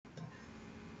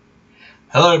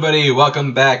Hello, everybody.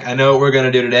 Welcome back. I know what we're going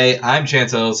to do today. I'm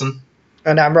Chance Ellison.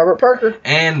 And I'm Robert Parker.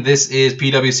 And this is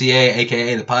PWCA,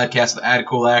 a.k.a. the podcast with Add a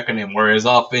Cool Acronym, where it's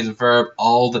all Phineas and Ferb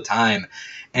all the time.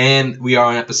 And we are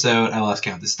on episode, I lost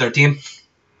count, this is 13?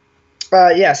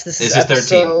 Yes, this is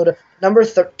episode 13. Number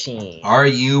 13. Are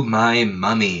You My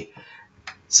Mummy?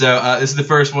 So this is the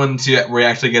first one where we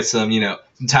actually get some,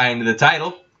 some tie into the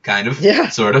title, kind of,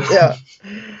 sort of. Yeah.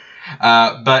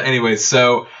 But anyways,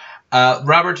 so...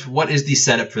 Robert, what is the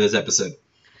setup for this episode?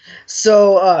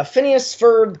 So, Phineas,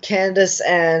 Ferb, Candace,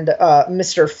 and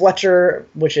Mr. Fletcher,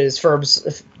 which is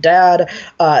Ferb's dad,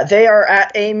 they are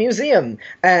at a museum,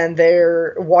 and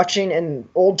they're watching an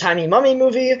old-timey mummy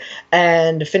movie,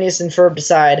 and Phineas and Ferb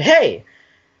decide, hey,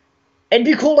 it'd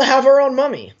be cool to have our own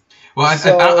mummy. Well, I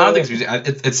don't think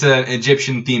it's an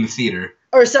Egyptian-themed theater.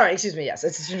 Or, sorry, excuse me, yes.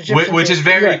 It's an Egyptian Which is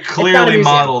very clearly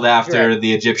modeled after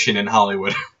the Egyptian in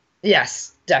Hollywood. Yes.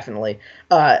 Definitely.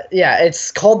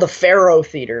 It's called the Pharaoh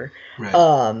Theater.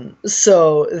 Right.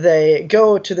 So they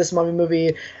go to this mummy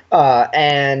movie,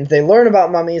 and they learn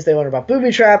about mummies. They learn about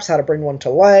booby traps, how to bring one to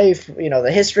life,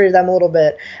 the history of them a little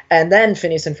bit. And then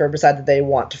Phineas and Ferb decide that they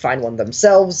want to find one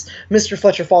themselves. Mr.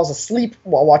 Fletcher falls asleep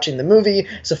while watching the movie,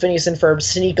 so Phineas and Ferb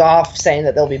sneak off, saying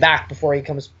that they'll be back before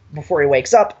he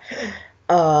wakes up.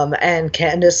 And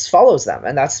Candace follows them,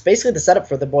 and that's basically the setup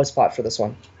for the boys' plot for this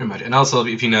one. Pretty much, and also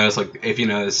if you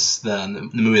notice the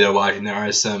movie they're watching, there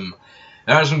are some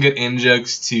good in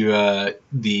jokes to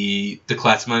the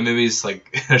classic movies.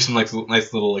 Like there's some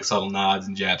nice little subtle nods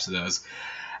and jabs to those.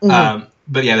 Mm-hmm.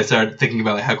 But yeah, they start thinking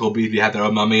about how cool it'd be if you had their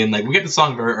own mummy, and we get the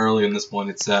song very early in this one.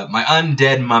 It's "My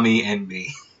Undead Mummy and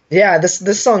Me." Yeah,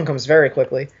 this song comes very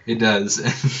quickly. It does.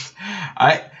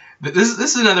 This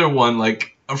is another one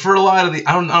for a lot of the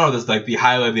I don't know this is the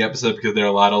highlight of the episode because there are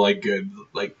a lot of good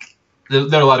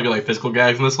there are a lot of good physical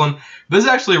gags in this one. This is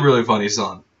actually a really funny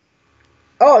song.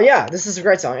 Oh yeah, this is a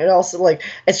great song. It also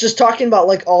it's just talking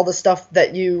about all the stuff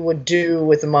that you would do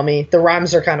with the mummy. The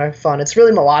rhymes are kind of fun. It's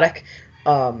really melodic,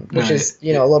 which is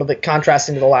a little bit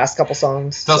contrasting to the last couple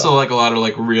songs. It's also a lot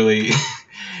of really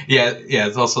yeah.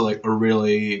 It's also a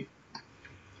really.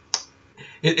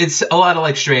 It's a lot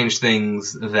of strange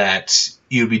things that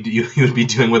you would be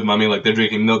doing with mummy. They're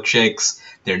drinking milkshakes,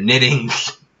 they're knitting.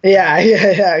 Yeah,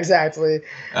 exactly.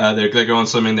 They're going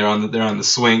swimming. They're on the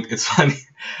swing. It's funny.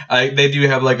 They do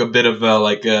have a bit of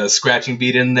a scratching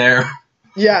beat in there.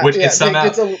 Yeah, which is somehow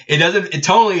it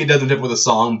doesn't fit with a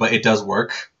song, but it does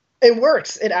work. It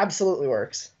works. It absolutely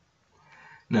works.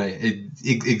 No,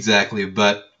 exactly,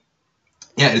 but.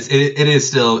 Yeah, it is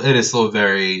still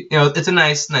very it's a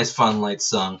nice fun light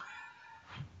song.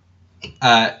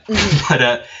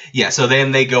 But yeah, so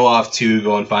then they go off to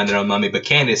go and find their own mummy, but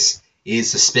Candace is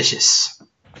suspicious.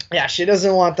 Yeah, she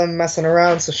doesn't want them messing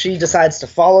around, so she decides to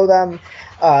follow them.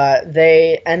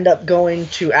 They end up going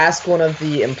to ask one of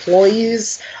the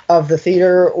employees of the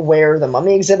theater where the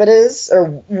mummy exhibit is, or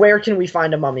where can we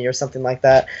find a mummy or something like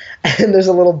that. And there's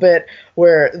a little bit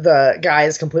where the guy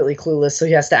is completely clueless, so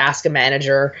he has to ask a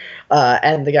manager,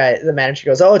 and the manager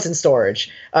goes, "Oh, it's in storage."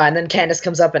 And then Candace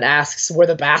comes up and asks where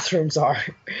the bathrooms are,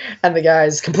 and the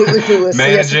guy's completely clueless, so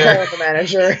he has to call out the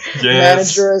manager.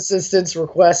 Yes. Manager assistance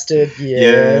requested.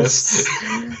 Yes.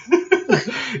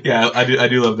 Yeah, I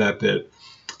do love that bit.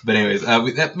 But anyways,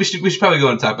 we should probably go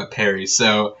and talk about Perry.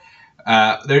 So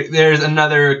there's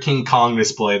another King Kong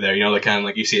display there. The kind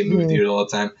of you see in movie theaters all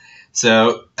the time.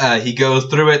 So he goes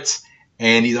through it,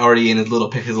 and he's already in his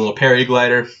little Perry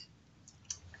glider.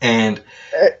 And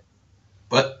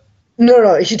what?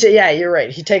 No. Yeah, you're right.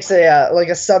 He takes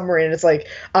a submarine. And it's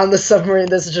on the submarine.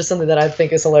 This is just something that I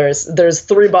think is hilarious. There's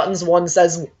 3 buttons. One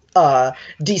says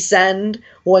descend.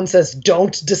 One says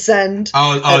don't descend.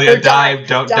 Oh yeah, dive,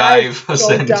 don't dive,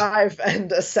 ascend. Don't dive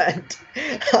and ascend.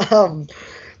 But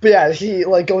yeah, he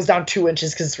goes down 2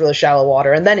 inches because it's really shallow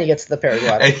water, and then he gets to the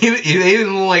paraglider. And he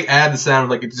even add the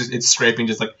sound of it's scraping,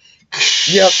 just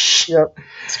Yep.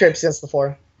 Scrapes against the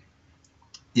floor.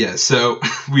 Yeah, so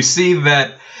we see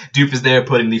that Dupe is there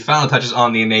putting the final touches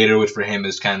on the Inator, which for him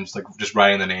is kind of just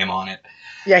writing the name on it.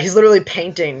 Yeah, he's literally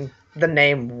painting the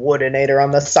name Woodinator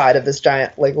on the side of this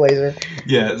giant laser.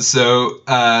 Yeah, so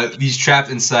he's trapped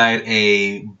inside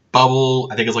a bubble.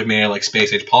 I think it's made of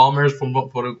space age polymers from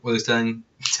what he's telling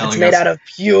us. It's made out of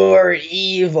pure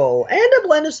evil and a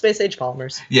blend of space age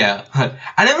polymers. Yeah,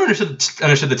 I never understood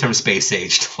the term space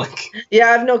aged. Yeah,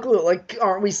 I have no clue.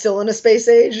 Aren't we still in a space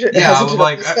age? Yeah,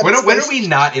 when are we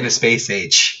not in a space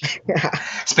age? Yeah,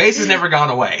 space has never gone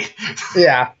away.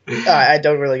 Yeah, I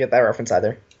don't really get that reference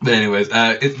either. But anyways,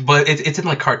 it's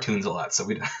in cartoons a lot, so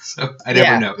I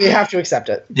never know. You have to accept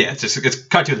it. Yeah, it's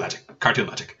cartoon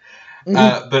logic.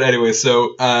 But anyway,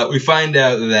 so we find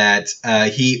out that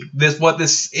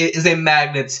this is a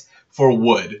magnet for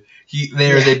wood.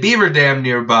 There's a beaver dam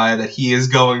nearby that he is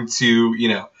going to,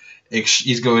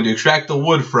 he's going to extract the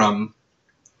wood from.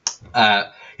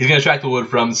 He's going to extract the wood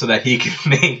from so that he can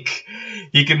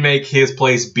make his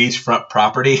place beachfront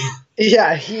property.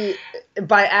 Yeah,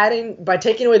 by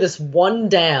taking away this one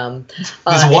dam,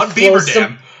 one beaver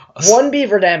dam. One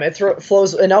beaver dam, it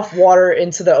flows enough water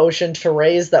into the ocean to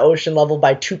raise the ocean level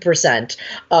by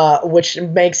 2%, which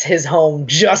makes his home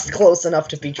just close enough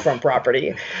to beachfront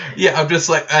property. Yeah, I'm just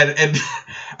like, and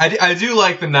I do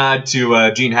like the nod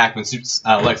to Gene Hackman's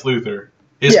Lex Luthor,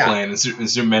 his plan in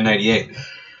Superman 98.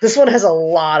 This one has a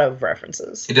lot of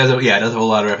references. It does have a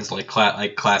lot of references like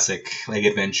classic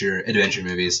adventure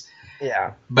movies.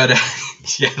 Yeah, but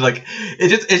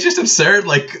it's just absurd.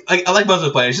 I like most of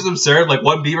the plan. It's just absurd. Like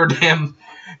one beaver dam.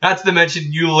 Not to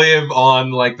mention you live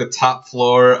on like the top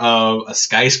floor of a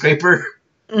skyscraper.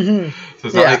 Mm-hmm. So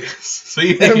it's not so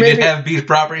you think you did have beach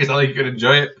property, so you could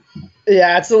enjoy it.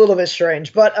 Yeah, it's a little bit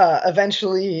strange, but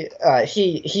eventually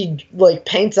he like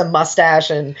paints a mustache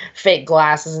and fake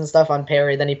glasses and stuff on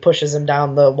Perry. Then he pushes him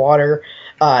down the water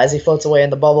as he floats away in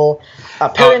the bubble.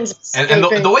 Perry ends up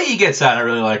escaping. And the way he gets out, I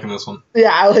really like in this one.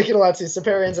 Yeah, I like it a lot too. So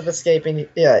Perry ends up escaping.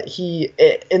 Yeah, he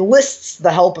enlists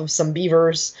the help of some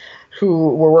beavers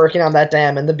who were working on that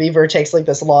dam, and the beaver takes like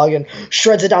this log and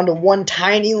shreds it down to one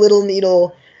tiny little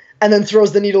needle. And then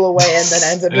throws the needle away, and then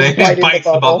ends up just biting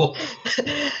the bubble.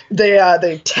 They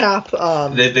tap.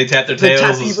 They tap their tails.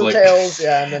 Tap beaver tails.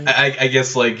 Yeah, and then I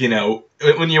guess when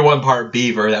you're one part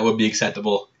beaver, that would be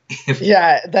acceptable.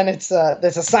 Yeah, then it's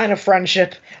a sign of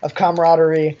friendship, of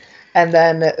camaraderie, and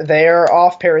then they're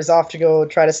off. Perry's off to go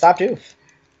try to stop Doof.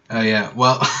 Oh yeah,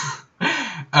 well,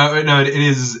 no, it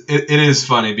is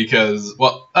funny because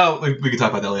we can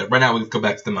talk about that later. Right now, we can go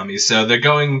back to the mummies. So they're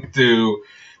going through.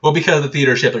 Well, because the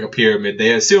theater is shaped like a pyramid,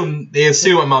 they assume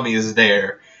a mummy is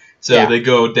there, so they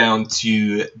go down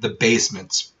to the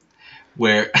basement,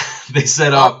 where they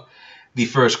set up the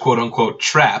first quote unquote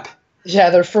trap. Yeah,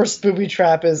 their first booby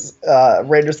trap is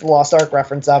Raiders of the Lost Ark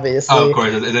reference, obviously. Oh, of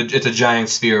course, it's a giant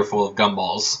sphere full of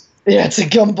gumballs. Yeah, it's a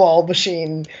gumball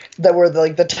machine where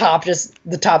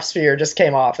the top sphere just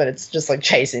came off, and it's just like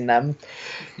chasing them.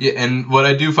 Yeah, and what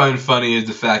I do find funny is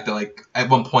the fact that at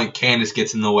one point Candace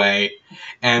gets in the way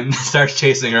and starts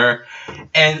chasing her,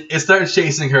 and it starts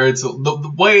chasing her. It's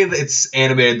the way that it's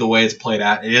animated, the way it's played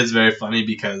out. It is very funny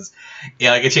because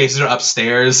it chases her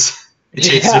upstairs. It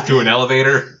chases her through an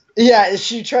elevator. Yeah,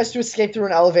 she tries to escape through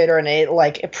an elevator, and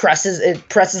it presses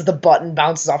the button,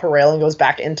 bounces off a rail, and goes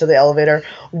back into the elevator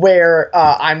where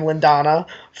I'm Lindana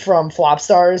from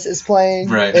Flopstars is playing,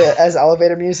 right, as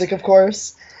elevator music, of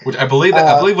course. Which I believe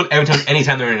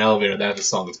anytime they're in an elevator, that's the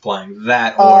song that's playing.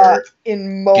 That or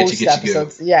in most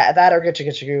episodes, yeah, that or Getcha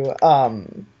Getcha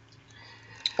Goo,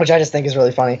 which I just think is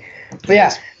really funny. But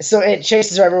yeah, so it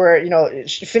chases her everywhere.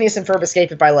 Phineas and Ferb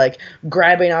escape it by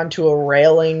grabbing onto a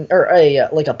railing or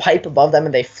a pipe above them,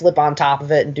 and they flip on top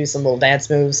of it and do some little dance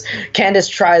moves. Candace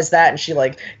tries that, and she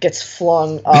breaks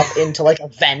flung up into a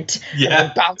vent, and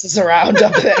then bounces around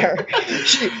up there.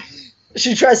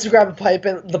 She tries to grab a pipe,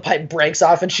 and the pipe breaks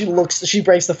off, and she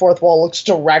breaks the fourth wall, looks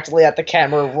directly at the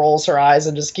camera, rolls her eyes,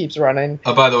 and just keeps running.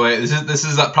 Oh, by the way, this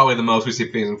is probably the most we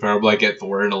see Phineas and Ferb get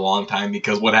Thor in a long time,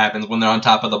 because what happens when they're on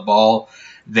top of the ball,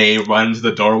 they run into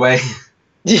the doorway.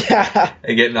 Yeah.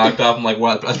 They get knocked off. I'm like,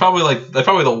 what? That's probably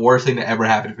the worst thing to ever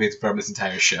happen to Phineas and Ferb in this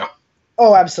entire show.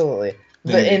 Oh, absolutely.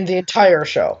 In the entire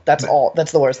show, that's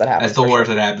the worst that happens. That's the worst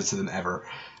that happens to them ever,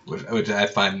 which I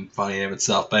find funny in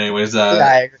itself. But anyways,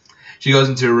 I agree. She goes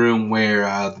into a room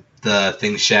where the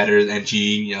thing shatters, and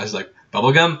she, is like,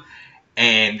 bubblegum,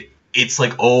 and it's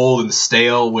old and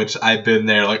stale, which I've been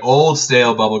there. Old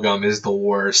stale bubblegum is the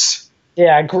worst.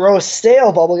 Yeah, gross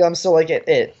stale bubblegum. So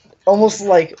it almost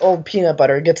like old peanut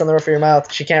butter. It gets on the roof of your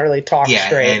mouth. She can't really talk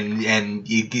straight. and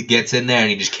it gets in there, and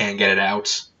you just can't get it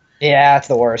out. Yeah, it's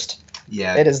the worst.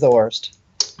 Yeah, it is the worst.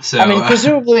 So I mean,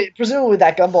 presumably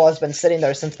that gumball has been sitting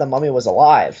there since the mummy was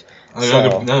alive.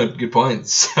 Good point.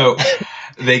 So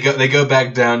they go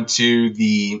back down to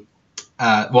the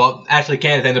actually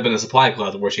Candace ends up in a supply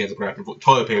closet where she ends up wrapping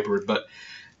toilet paper. But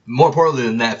more importantly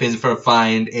than that, Phineas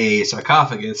find a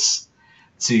sarcophagus.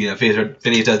 So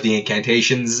Phineas does the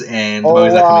incantations, and the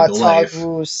mummy's not coming to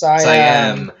life.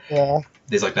 Siam. Yeah.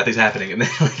 There's nothing's happening, and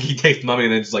then he takes the mummy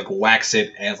and then just whacks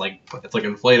it, and it's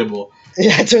inflatable.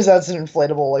 Yeah, it turns out it's an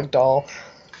inflatable doll.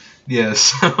 Yeah,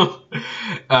 so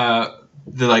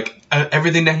they're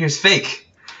everything down here is fake.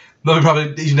 Mummy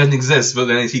probably doesn't exist, but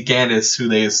then they see Candace, who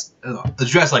they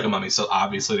dressed like a mummy, so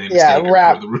obviously they mistake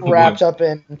her for the real wrapped one. up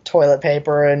in toilet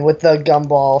paper and with the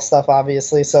gumball stuff,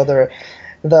 obviously. So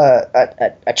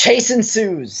a chase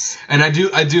ensues. And I do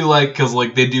like, because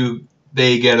like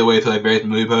they get away with like various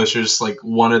movie posters. Like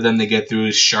one of them they get through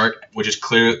is Shark, which is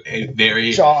a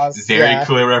very Jaws,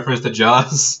 clear reference to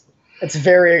Jaws. It's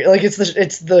very like it's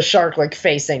the shark like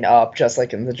facing up, just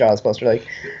like in the Jaws poster. Like,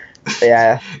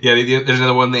 yeah, yeah. There's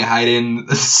another one they hide in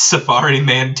Safari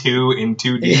Man 2 in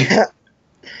 2D.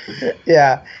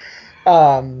 Yeah.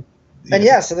 And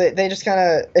yeah, so they just kind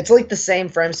of, it's like the same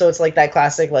frame, so it's like that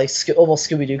classic like almost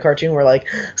Scooby-Doo cartoon where like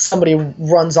somebody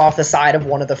runs off the side of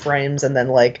one of the frames and then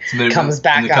like comes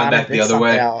back on back the other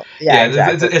way. Else. Yeah,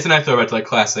 exactly. It's a nice throwback to like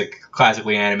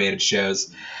classically animated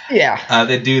shows. Yeah.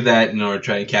 They do that in order to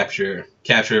try and capture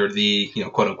the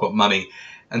quote unquote mummy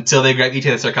until they grab each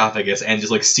of the sarcophagus and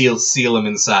just like seal him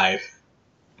inside.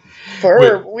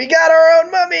 We got our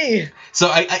own mummy.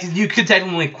 So you could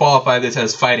technically qualify this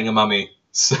as fighting a mummy.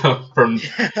 So from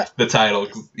the title,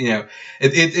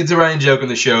 it's a running joke in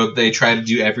the show. They try to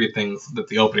do everything that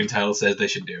the opening title says they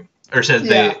should do, or says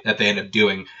that they end up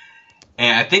doing.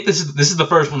 And I think this is the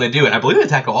first one they do it. I believe they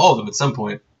tackle all of them at some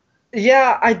point.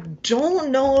 Yeah, I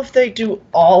don't know if they do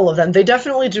all of them. They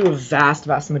definitely do a vast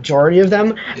majority of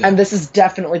them, and this is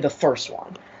definitely the first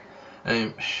one. I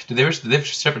mean, did they have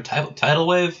separate tidal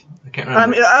wave? I can't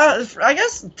remember. I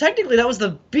guess technically that was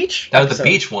the beach. That was the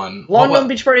beach one. London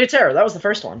Beach Party of Terror. That was the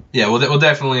first one. Yeah, we'll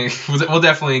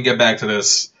definitely get back to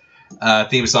this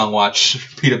theme song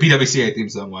watch, PWCA theme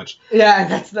song watch. Yeah,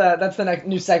 that's the next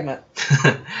new segment.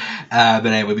 But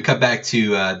anyway, we cut back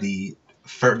to the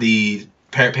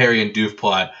Perry and Doof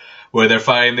plot where they're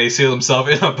fighting. They seal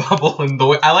themselves in a bubble, and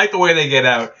I like the way they get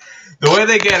out. The way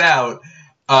they get out.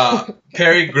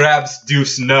 Perry grabs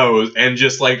Doof's nose and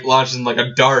just like launches him like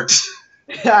a dart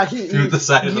through the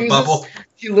side of the bubble.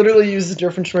 He literally uses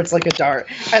Doofenshmirtz like a dart,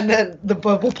 and then the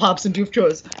bubble pops and Doof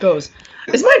goes,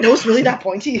 "Is my nose really that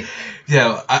pointy?"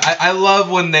 Yeah, I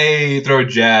love when they throw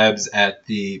jabs at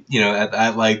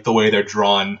at like the way they're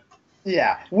drawn.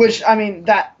 Yeah, which I mean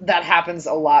that happens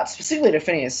a lot, specifically to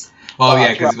Phineas. Well,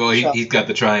 yeah, because he's got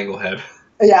the triangle head.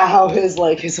 Yeah, how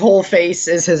his whole face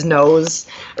is his nose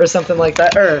or something like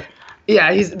that. Or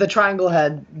yeah, he's the triangle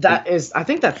head. That is, I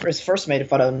think that is first made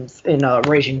fun of in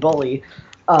Raging Bully.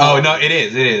 Oh no, it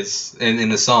is in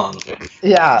the song.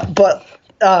 Yeah, but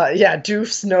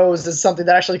Doof's nose is something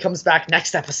that actually comes back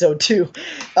next episode too.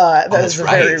 That is a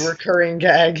very recurring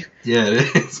gag. Yeah,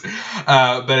 it is.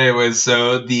 But anyways,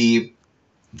 so the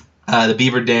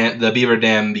beaver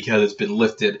dam, because it's been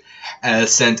lifted,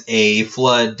 sent a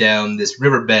flood down this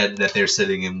riverbed that they're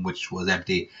sitting in, which was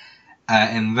empty.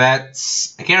 And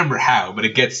that's, I can't remember how, but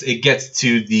it gets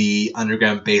to the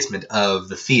underground basement of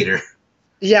the theater.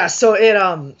 Yeah, so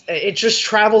it just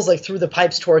travels like through the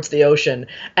pipes towards the ocean,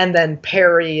 and then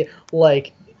Perry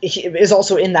he is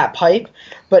also in that pipe,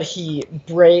 but he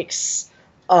breaks.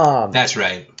 That's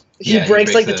right. He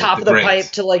breaks like the top of the pipe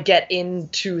to like get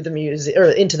into the music or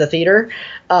into the theater,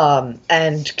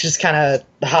 and just kind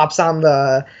of hops on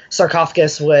the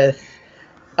sarcophagus with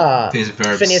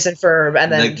Phineas and Ferb,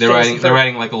 and then they're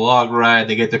riding like a log ride.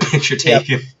 They get their picture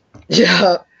taken.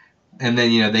 Yeah. And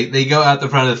then they go out the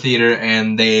front of the theater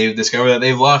and they discover that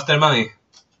they've lost their money.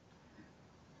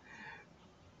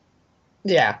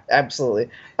 Yeah,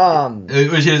 absolutely.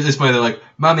 Which is funny. They're like,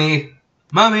 "Mummy,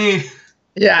 mummy."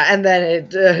 Yeah, and then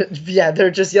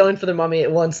they're just yelling for the mummy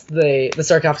once the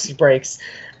sarcophagus breaks,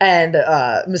 and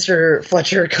Mr.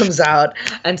 Fletcher comes out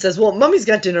and says, "Well, Mummy's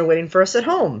got dinner waiting for us at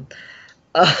home."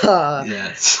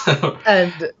 Yes.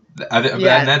 And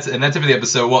that's it for the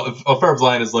episode. Well, Ferb's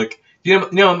line is like,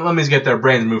 mummies get their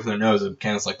brains removed from their nose, and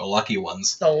kind of like the lucky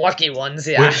ones. The lucky ones,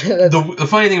 yeah. Which, the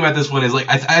funny thing about this one is like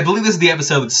I believe this is the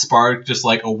episode that sparked just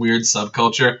like a weird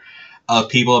subculture of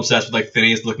people obsessed with like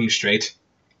Phineas looking straight.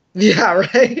 Yeah,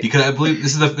 right. Because I believe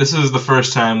this is the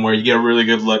first time where you get a really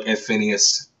good look at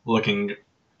Phineas looking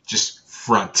just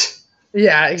front.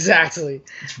 Yeah, exactly.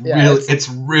 It's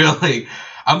really.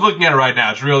 I'm looking at it right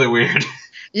now. It's really weird.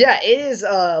 Yeah, it is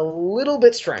a little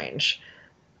bit strange.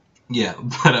 Yeah,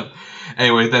 but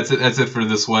anyway, that's it for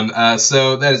this one.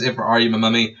 So that is it for Are You My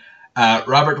Mummy?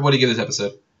 Robert, what do you give this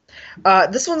episode?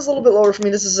 This one's a little bit lower for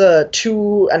me. This is a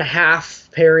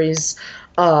 2.5 Perry's.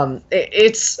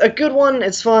 It's a good one.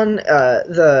 It's fun.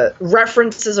 The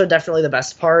references are definitely the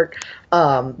best part.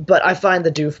 But I find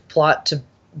the Doof plot to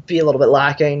be a little bit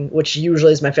lacking, which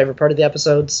usually is my favorite part of the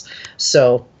episodes.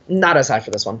 So not as high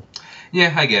for this one.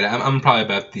 Yeah, I get it. I'm probably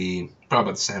about the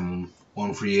same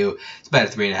one for you. It's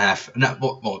about a 3.5.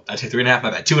 Well, I say 3.5.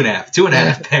 My bad. 2.5.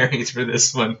 2.5 pairings for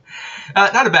this one.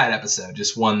 Not a bad episode.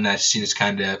 Just one that seems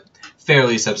kind of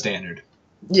fairly substandard.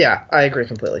 Yeah, I agree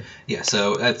completely. Yeah,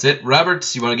 so that's it.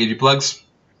 Robert, you want to give your plugs?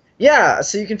 Yeah,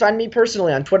 so you can find me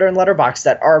personally on Twitter and Letterboxd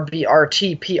at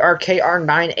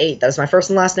RBRTPRKR98. That is my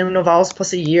first and last name, no vowels,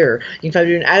 plus a year. You can find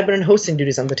me doing admin and hosting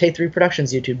duties on the Take 3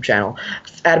 Productions YouTube channel,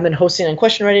 admin, hosting, and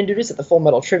question writing duties at the Full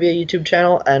Metal Trivia YouTube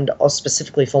channel, and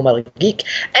specifically Full Metal Geek.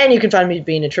 And you can find me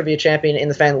being a trivia champion in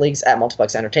the fan leagues at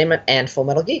Multiplex Entertainment and Full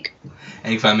Metal Geek.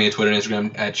 And you can find me on Twitter and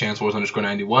Instagram at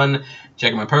ChanceWars_91.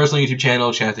 Check out my personal YouTube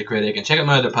channel, Chance the Critic, and check out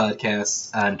my other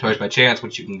podcasts, Toys by Chance,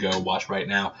 which you can go watch right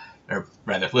now. Or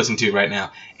rather, listen to right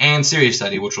now, and Serious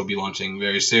Study, which will be launching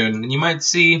very soon, and you might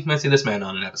see this man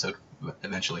on an episode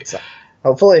eventually. So,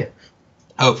 hopefully,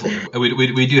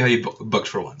 we do have you booked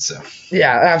for one. So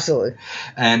yeah, absolutely.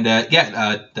 And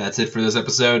that's it for this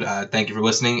episode. Thank you for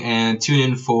listening, and tune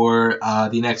in for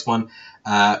the next one.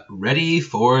 Ready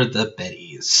for the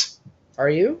Betties? Are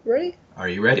you ready? Are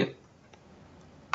you ready?